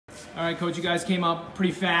All right, Coach, you guys came up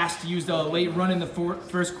pretty fast. Used a late run in the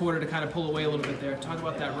first quarter to kind of pull away a little bit there. Talk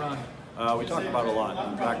about that run. We talked about it a lot.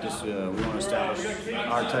 In practice, we want to establish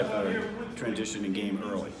our type of transition in game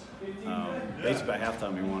early. Basically, by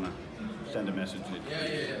halftime, we want to send a message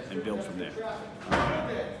and build from there.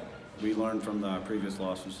 We learned from the previous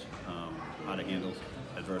losses how to handle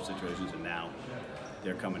adverse situations, and now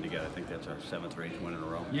they're coming together. I think that's our 7th or 8th win in a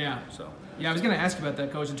row. Yeah. So. Yeah, I was going to ask you about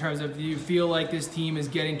that, Coach, in terms of do you feel like this team is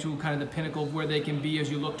getting to kind of the pinnacle of where they can be as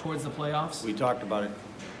you look towards the playoffs? We talked about it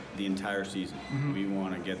the entire season. Mm-hmm. We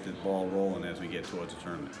want to get the ball rolling as we get towards the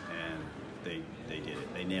tournament, and they did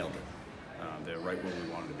it. They nailed it. They're right where we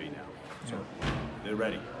wanted to be now. So they're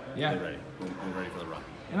ready. Yeah. They're ready. We're ready for the run.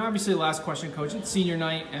 And obviously, last question, Coach. It's senior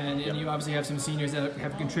night, and you obviously have some seniors that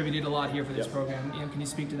have contributed a lot here for this program. Can you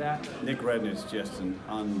speak to that? Nick Redden is just an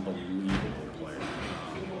unbelievable player.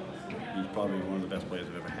 He's probably one of the best players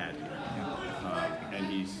I've ever had here. And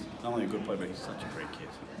he's not only a good player, but he's such a great kid.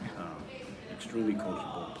 Extremely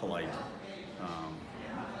coachable, polite,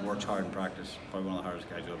 works hard in practice. Probably one of the hardest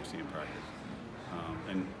guys you'll ever see in practice.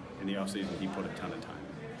 And in the offseason, he put a ton of time.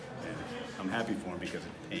 And I'm happy for him because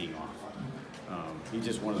it's paying off. He's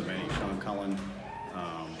just one of the many. Sean Cullen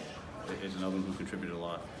is another one who contributed a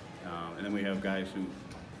lot. And then we have guys who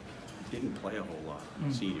didn't play a whole lot,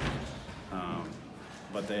 seniors.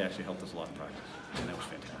 But they actually helped us a lot in practice, and that was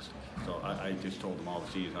fantastic. So I just told them all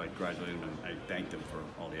the seniors how I congratulated them, and I thanked them for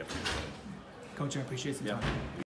all the effort. Coach, I appreciate the time.